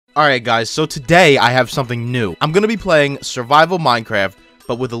Alright guys, so today I have something new. I'm gonna be playing survival Minecraft,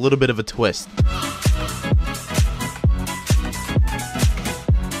 but with a little bit of a twist.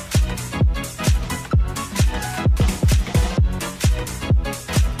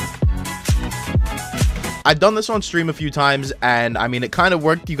 I've done this on stream a few times, and I mean, it kind of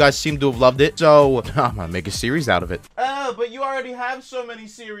worked. You guys seem to have loved it, so I'm gonna make a series out of it. But you already have so many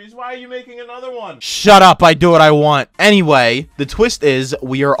series. Why are you making another one? Shut up, I do what I want. Anyway, the twist is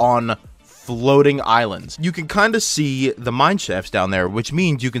we are on floating islands. You can kind of see the mine shafts down there, which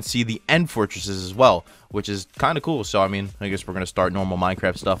means you can see the end fortresses as well, which is kind of cool. So, I mean, I guess we're going to start normal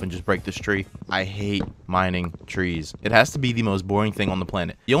Minecraft stuff and just break this tree. I hate mining trees. It has to be the most boring thing on the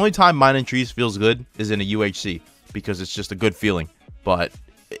planet. The only time mining trees feels good is in a UHC, because it's just a good feeling. But,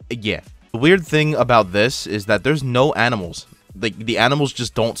 yeah. The weird thing about this is that there's no animals. Like, the animals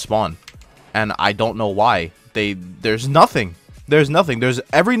just don't spawn. And I don't know why. There's nothing. There's nothing. There's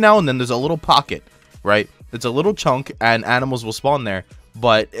every now and then there's a little pocket, right? It's a little chunk and animals will spawn there.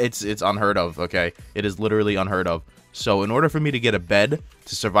 But it's unheard of, okay? It is literally unheard of. So in order for me to get a bed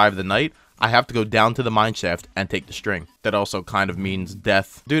to survive the night, I have to go down to the mine shaft and take the string. That also kind of means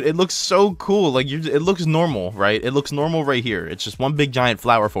death. Dude, it looks so cool. Like, it looks normal, right? It looks normal right here. It's just one big giant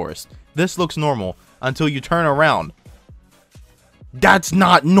flower forest. This looks normal until you turn around. That's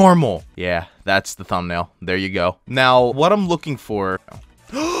not normal. Yeah, that's the thumbnail. There you go. Now, what I'm looking for...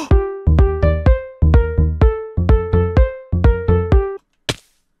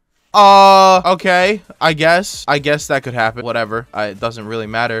 Okay, I guess that could happen. Whatever, it doesn't really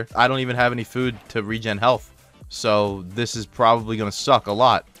matter. I don't even have any food to regen health, so this is probably gonna suck a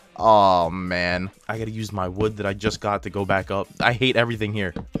lot. Oh man, I gotta use my wood that I just got to go back up. I hate everything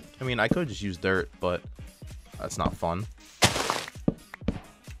here. I mean, I could just use dirt, but that's not fun.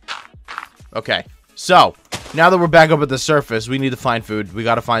 Okay, so now that we're back up at the surface, we need to find food. We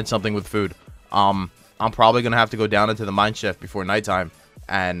gotta find something with food. I'm probably gonna have to go down into the mine shaft before nighttime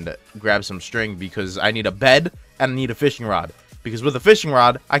and grab some string, because I need a bed and I need a fishing rod, because with a fishing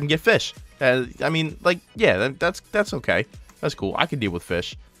rod I can get fish. I mean, like, yeah, that's okay. That's cool. I can deal with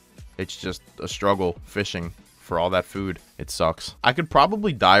fish. It's just a struggle fishing for all that food. It sucks. I could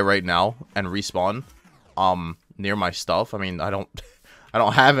probably die right now and respawn near my stuff. I mean, I don't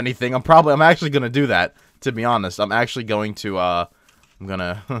have anything. I'm actually gonna do that, to be honest. I'm actually going to I'm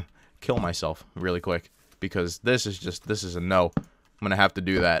gonna kill myself really quick, because this is a no. I'm gonna have to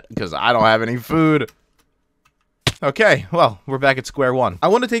do that because I don't have any food. Okay, well, we're back at square one. I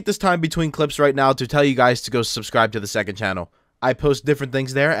want to take this time between clips right now to tell you guys to go subscribe to the second channel. I post different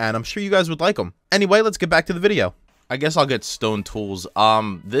things there, and I'm sure you guys would like them. Anyway, let's get back to the video. I guess I'll get stone tools.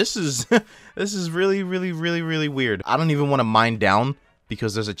 This is this is really weird. I don't even want to mine down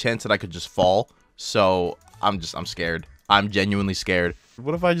because there's a chance that I could just fall. So I'm scared. I'm genuinely scared.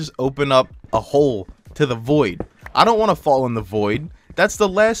 What if I just open up a hole to the void? I don't want to fall in the void. That's the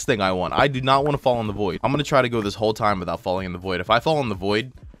last thing I want. I do not want to fall in the void. I'm going to try to go this whole time without falling in the void. If I fall in the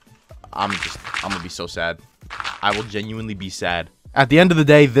void, I'm going to be so sad. I will genuinely be sad. At the end of the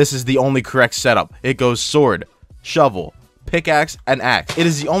day, this is the only correct setup. It goes sword, shovel, pickaxe, and axe. It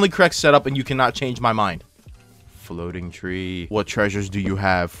is the only correct setup, and you cannot change my mind. Floating tree. What treasures do you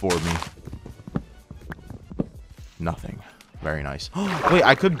have for me? Nothing. Very nice. Wait,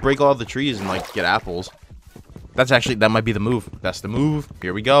 I could break all the trees and, like, get apples. That might be the move. That's the move.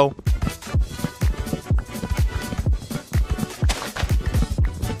 Here we go.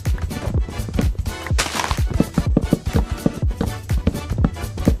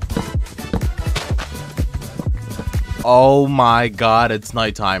 Oh my god, it's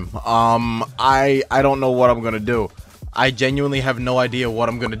nighttime. I don't know what I'm gonna do. I genuinely have no idea what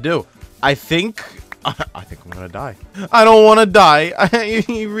I'm gonna do. I think I'm gonna die. I don't want to die. I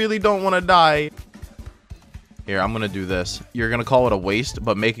really don't want to die. Here, I'm gonna do this. You're gonna call it a waste,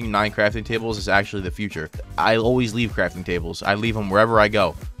 but making 9 crafting tables is actually the future. I always leave crafting tables. I leave them wherever I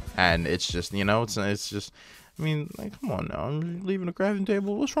go, and it's just, you know, it's just. I mean, like, come on now. I'm leaving a crafting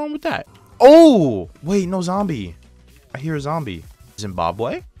table. What's wrong with that? Oh, wait, no zombie. I hear a zombie.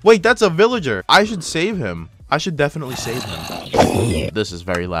 Zimbabwe? Wait, that's a villager. I should save him. I should definitely save him. This is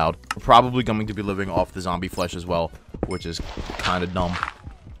very loud. We're probably going to be living off the zombie flesh as well, which is kind of dumb,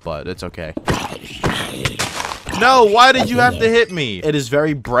 but it's okay. No, why did you have to hit me? It is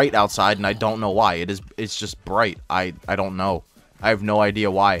very bright outside, and I don't know why. It's just bright. I don't know. I have no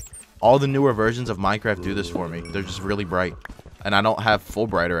idea why. All the newer versions of Minecraft do this for me. They're just really bright. And I don't have full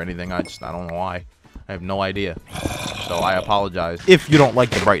bright or anything. I don't know why. I have no idea. So I apologize if you don't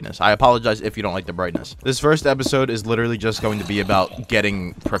like the brightness. I apologize if you don't like the brightness. This first episode is literally just going to be about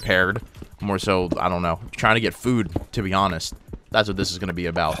getting prepared. More so, I don't know, trying to get food, to be honest. That's what this is going to be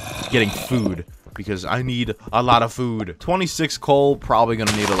about. Getting food. Because I need a lot of food. 26 coal, probably going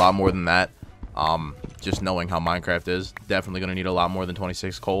to need a lot more than that. Just knowing how Minecraft is. Definitely going to need a lot more than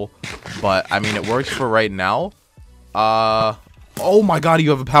 26 coal. But, I mean, it works for right now. Oh my god, you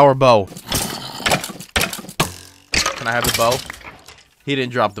have a power bow. Can I have the bow? He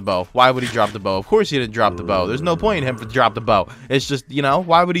didn't drop the bow. Why would he drop the bow? Of course he didn't drop the bow. There's no point in him to drop the bow. It's just, you know,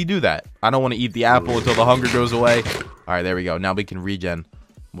 why would he do that? I don't want to eat the apple until the hunger goes away. Alright, there we go. Now we can regen,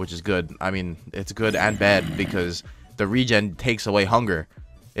 which is good. I mean, it's good and bad because the regen takes away hunger.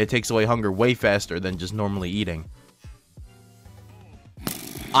 It takes away hunger way faster than just normally eating.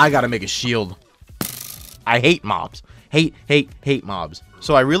 I gotta make a shield. I hate mobs. Hate mobs.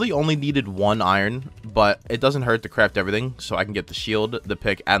 So I really only needed 1 iron, but it doesn't hurt to craft everything, so I can get the shield, the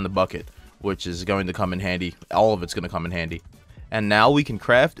pick, and the bucket, which is going to come in handy. All of it's going to come in handy. And now we can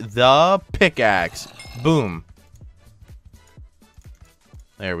craft the pickaxe. Boom.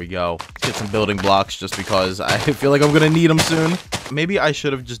 There we go. Let's get some building blocks just because I feel like I'm going to need them soon. Maybe I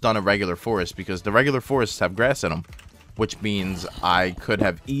should have just done a regular forest because the regular forests have grass in them, which means I could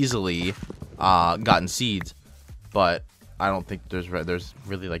have easily gotten seeds. But I don't think there's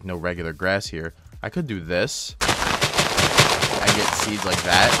really like no regular grass here. I could do this and get seeds like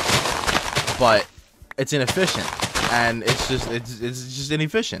that, but it's inefficient and it's just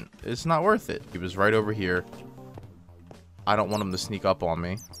inefficient. It's not worth it. He was right over here. I don't want him to sneak up on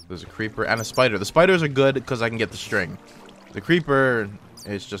me. There's a creeper and a spider. The spiders are good because I can get the string. The creeper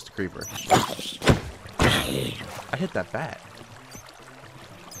is just a creeper. I hit that bat.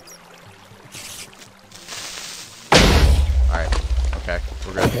 Alright, okay,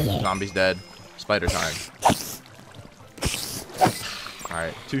 we're good. Zombie's dead. Spider time.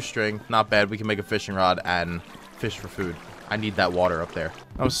 Alright, 2 string. Not bad. We can make a fishing rod and fish for food. I need that water up there.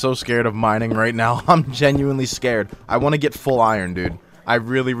 I'm so scared of mining right now. I'm genuinely scared. I want to get full iron, dude. I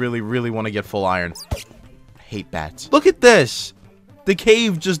really want to get full iron. I hate bats. Look at this. The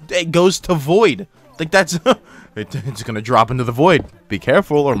cave just it goes to void. Like, that's... it's going to drop into the void. Be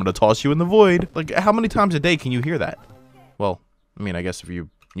careful or I'm going to toss you in the void. Like, how many times a day can you hear that? Well, I mean, I guess if you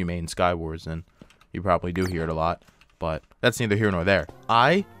main Skywars, then you probably do hear it a lot. But that's neither here nor there.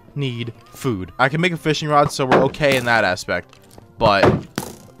 I need food. I can make a fishing rod, so we're okay in that aspect. But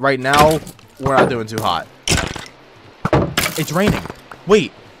right now, we're not doing too hot. It's raining.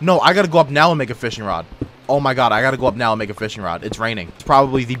 Wait, no, I gotta go up now and make a fishing rod. Oh my god, I gotta go up now and make a fishing rod. It's raining. It's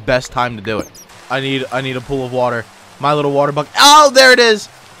probably the best time to do it. I need a pool of water. My little water bucket. Oh, there it is.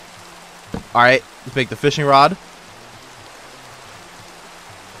 All right, let's make the fishing rod.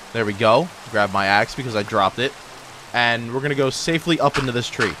 There we go. Grab my axe because I dropped it. And we're going to go safely up into this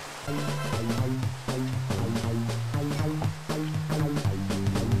tree.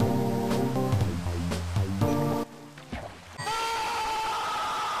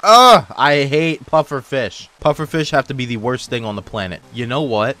 Ugh! I hate pufferfish. Pufferfish have to be the worst thing on the planet. You know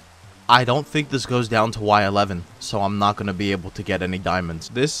what? I don't think this goes down to Y11, so I'm not going to be able to get any diamonds.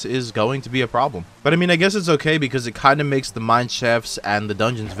 This is going to be a problem. But I mean, I guess it's okay because it kind of makes the mine shafts and the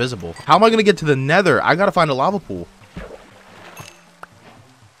dungeons visible. How am I going to get to the nether? I got to find a lava pool.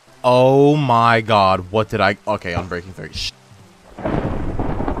 Oh my god, what did I... Okay, Unbreaking 30. Shh.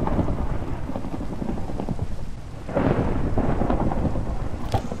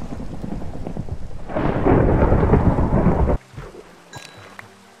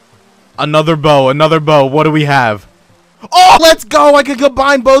 Another bow, another bow. What do we have? Oh, let's go. I can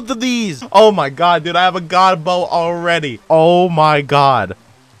combine both of these. Oh my god, dude. I have a god bow already. Oh my god.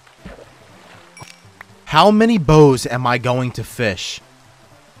 How many bows am I going to fish?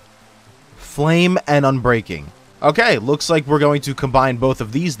 Flame and Unbreaking. Okay, looks like we're going to combine both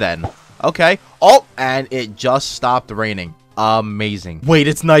of these then. Okay. Oh, and it just stopped raining. Amazing. Wait,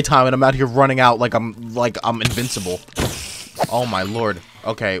 it's nighttime and I'm out here running out like I'm invincible. Oh my lord.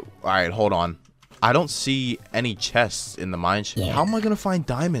 Okay, alright, hold on. I don't see any chests in the mine shaft. How am I gonna find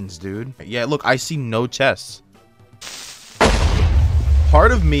diamonds, dude? Yeah, look, I see no chests.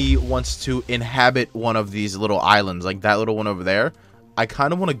 Part of me wants to inhabit one of these little islands, like that little one over there. I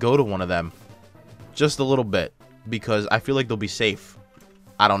kind of want to go to one of them. Just a little bit. Because I feel like they'll be safe.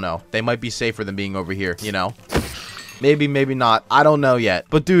 I don't know. They might be safer than being over here, you know? Maybe, maybe not. I don't know yet.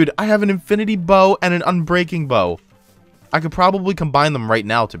 But dude, I have an infinity bow and an unbreaking bow. I could probably combine them right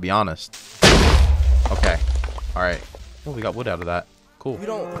now, to be honest. Okay. Alright. Oh, we got wood out of that. Cool. You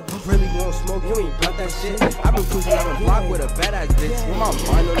don't really want smoke, you ain't got that shit. I've been cruising on the block with a badass bitch. With my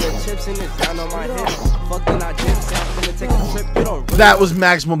mind on the chips and it's down on my hips. Fucking I did say I'm finna take a trip. You don't really that was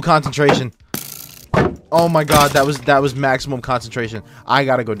maximum concentration. Oh my god, that was maximum concentration. I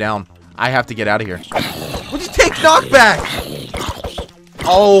gotta go down. I have to get out of here. Would you take knockback?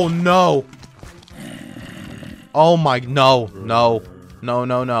 Oh, no. Oh, my... No. No. No,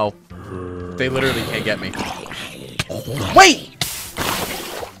 no, no. They literally can't get me. Wait!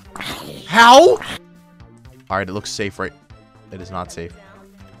 How? Alright, it looks safe, right? It is not safe.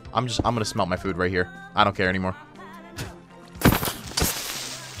 I'm gonna smelt my food right here. I don't care anymore.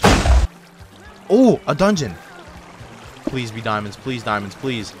 Oh, a dungeon. Please be diamonds. Please, diamonds.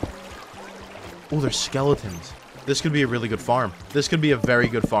 Please. Oh, there's skeletons. This could be a really good farm. This could be a very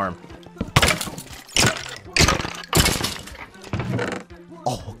good farm.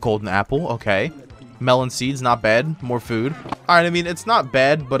 Oh, golden apple. Okay. Melon seeds, not bad. More food. Alright, I mean, it's not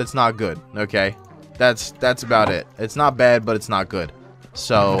bad, but it's not good. Okay. That's about it. It's not bad, but it's not good.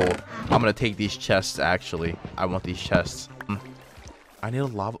 So, I'm gonna take these chests, actually. I want these chests. I need a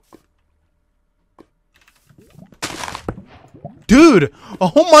lava... Dude!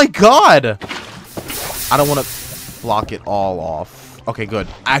 Oh my god! I don't want to block it all off. Okay, good.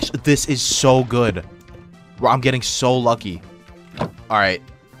 Actually, this is so good. I'm getting so lucky. Alright.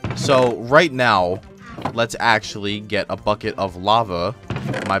 So, right now, let's actually get a bucket of lava,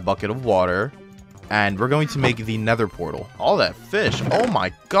 my bucket of water, and we're going to make the nether portal. All that fish. Oh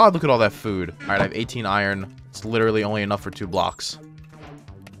my god, look at all that food. Alright, I have 18 iron. It's literally only enough for 2 blocks.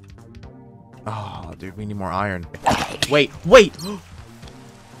 Oh, dude, we need more iron. Wait, wait!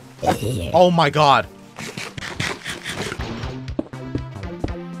 Oh my god.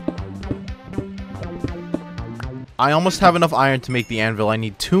 I almost have enough iron to make the anvil. I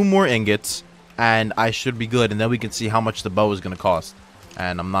need 2 more ingots, and I should be good. And then we can see how much the bow is going to cost.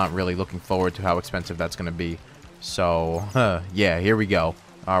 And I'm not really looking forward to how expensive that's going to be. So, yeah, here we go.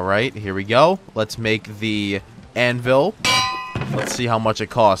 Alright, here we go. Let's make the anvil. Let's see how much it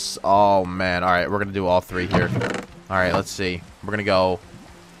costs. Oh, man. Alright, we're going to do all 3 here. Alright, let's see. We're going to go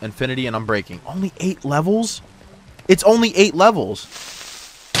infinity and unbreaking. Only 8 levels? It's only 8 levels.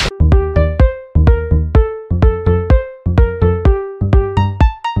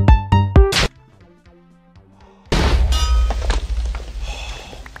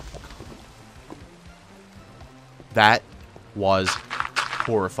 That was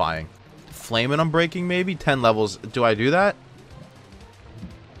horrifying. Flame and unbreaking, maybe? 10 levels. Do I do that?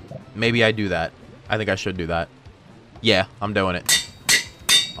 Maybe I do that. I think I should do that. Yeah, I'm doing it.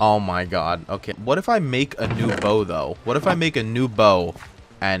 Oh my god. Okay. What if I make a new bow, though? What if I make a new bow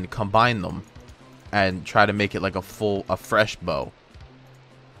and combine them and try to make it like a fresh bow?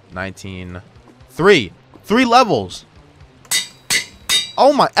 19. 3 levels.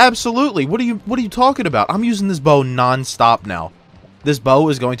 Oh my, absolutely. What are you talking about? I'm using this bow non-stop now. This bow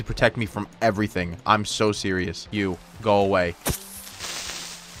is going to protect me from everything. I'm so serious. You, go away.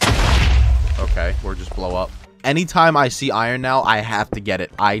 Okay, or just blow up. Anytime I see iron now, I have to get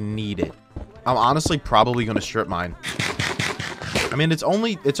it. I need it. I'm honestly probably going to strip mine. I mean, it's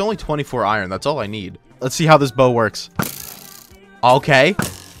only 24 iron. That's all I need. Let's see how this bow works. Okay.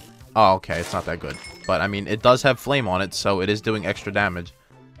 Oh, okay. It's not that good. But, I mean, it does have flame on it, so it is doing extra damage.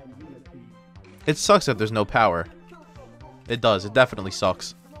 It sucks that there's no power. It does. It definitely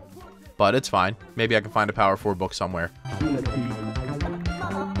sucks. But it's fine. Maybe I can find a Power 4 book somewhere.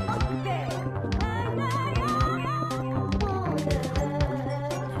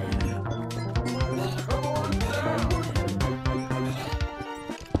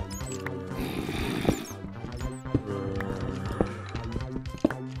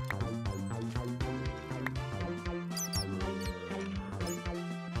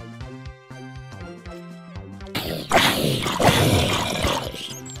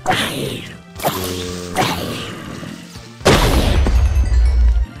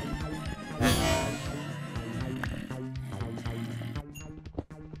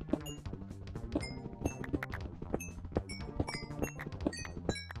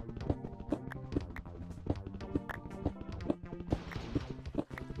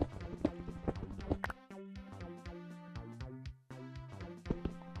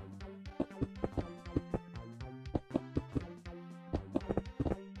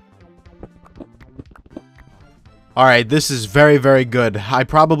 Alright, this is very, very good. I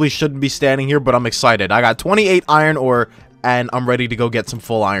probably shouldn't be standing here, but I'm excited. I got 28 iron ore, and I'm ready to go get some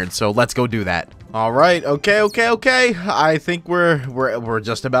full iron, so let's go do that. Alright, okay. I think we're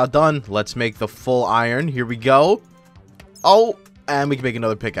just about done. Let's make the full iron. Here we go. Oh, and we can make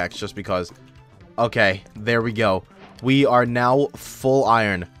another pickaxe just because. Okay, there we go. We are now full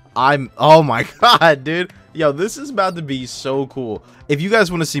iron. Oh my god, dude. Yo, this is about to be so cool. If you guys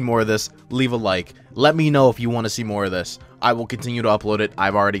want to see more of this, leave a like. Let me know if you want to see more of this. I will continue to upload it.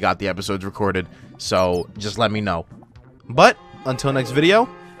 I've already got the episodes recorded, so just let me know. But, until next video,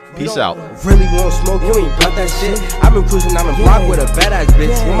 Peace out. Really want smoke, you ain't about that shit. I've been cruising down the block with a badass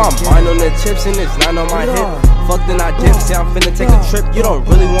bitch. With my mind on the chips and it's not on my hip. Fuck then I dip, say I'm finna take a trip. You don't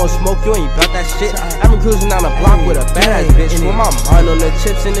really want smoke, you ain't about that shit. I've been cruising down the block with a badass bitch. With my mind on the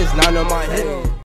chips and it's not on my hip.